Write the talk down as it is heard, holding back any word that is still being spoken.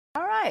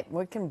right.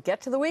 We can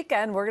get to the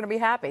weekend. We're going to be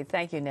happy.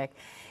 Thank you, Nick.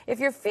 If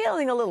you're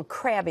feeling a little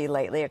crabby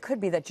lately, it could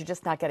be that you're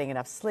just not getting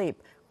enough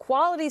sleep.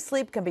 Quality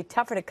sleep can be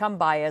tougher to come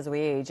by as we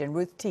age, and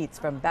Ruth Teets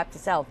from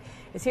Baptist Health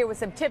is here with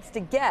some tips to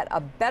get a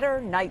better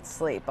night's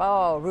sleep.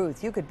 Oh,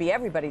 Ruth, you could be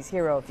everybody's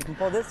hero if you can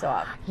pull this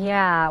off.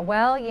 Yeah,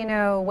 well,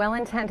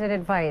 well-intended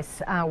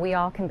advice. We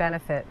all can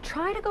benefit.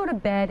 Try to go to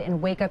bed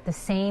and wake up the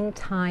same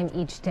time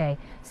each day.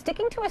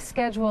 Sticking to a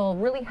schedule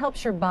really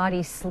helps your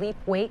body's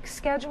sleep-wake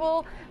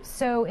schedule.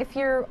 So if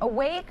you're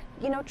awake,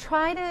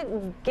 try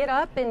to get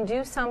up and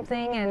do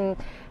something, and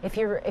if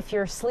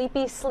you're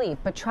sleepy, sleep,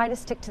 but try to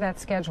stick to that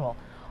schedule.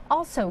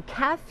 Also,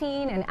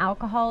 caffeine and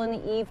alcohol in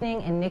the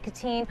evening and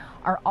nicotine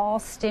are all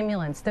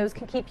stimulants. Those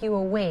can keep you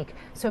awake.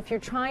 So if you're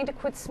trying to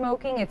quit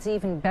smoking, it's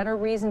even better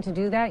reason to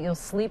do that. You'll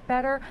sleep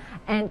better.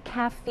 And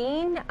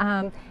caffeine,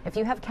 if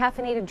you have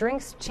caffeinated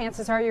drinks,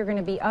 chances are you're going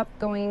to be up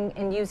going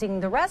and using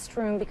the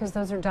restroom because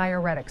those are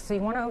diuretics. So you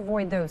want to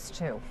avoid those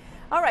too.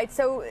 All right,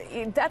 so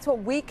that's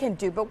what we can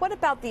do, but what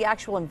about the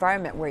actual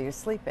environment where you're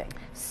sleeping?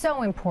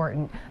 So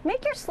important.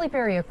 Make your sleep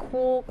area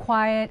cool,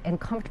 quiet, and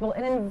comfortable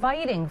and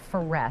inviting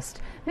for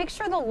rest. Make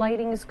sure the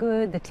lighting is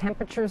good, the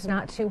temperature's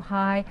not too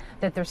high,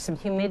 that there's some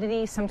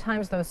humidity.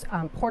 Sometimes those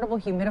portable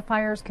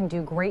humidifiers can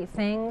do great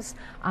things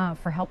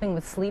for helping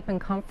with sleep and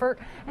comfort.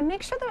 And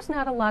make sure there's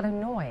not a lot of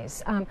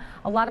noise.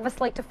 A lot of us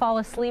like to fall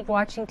asleep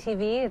watching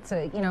TV. It's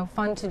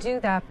fun to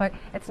do that, but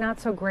it's not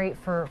so great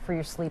for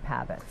your sleep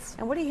habits.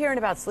 And what are you hearing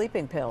about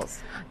sleeping pills?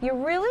 You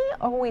really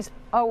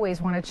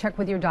always want to check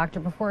with your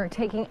doctor before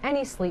taking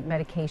any sleep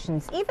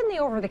medications, even the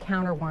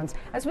over-the-counter ones.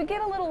 As we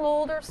get a little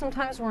older,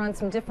 sometimes we're on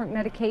some different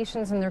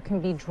medications and there can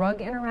be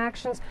drug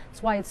interactions.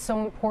 That's why it's so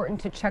important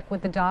to check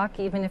with the doc,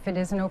 even if it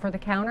isn't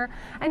over-the-counter.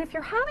 And if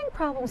you're having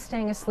problems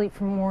staying asleep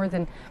for more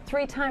than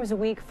 3 times a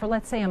week for,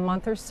 let's say, a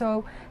month or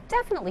so,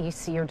 definitely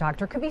see your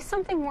doctor. It could be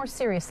something more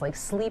serious like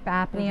sleep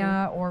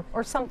apnea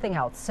or something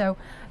else. So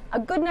a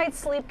good night's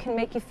sleep can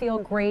make you feel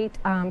great.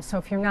 So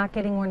if you're not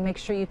getting one, make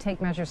sure you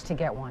take measures to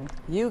get one.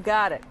 You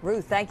got it.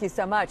 Ruth, thank you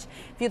so much.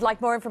 If you'd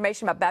like more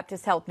information about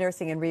Baptist Health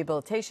Nursing and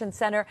Rehabilitation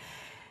Center,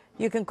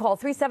 you can call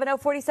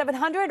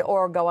 370-4700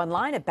 or go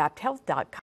online at bapthealth.com.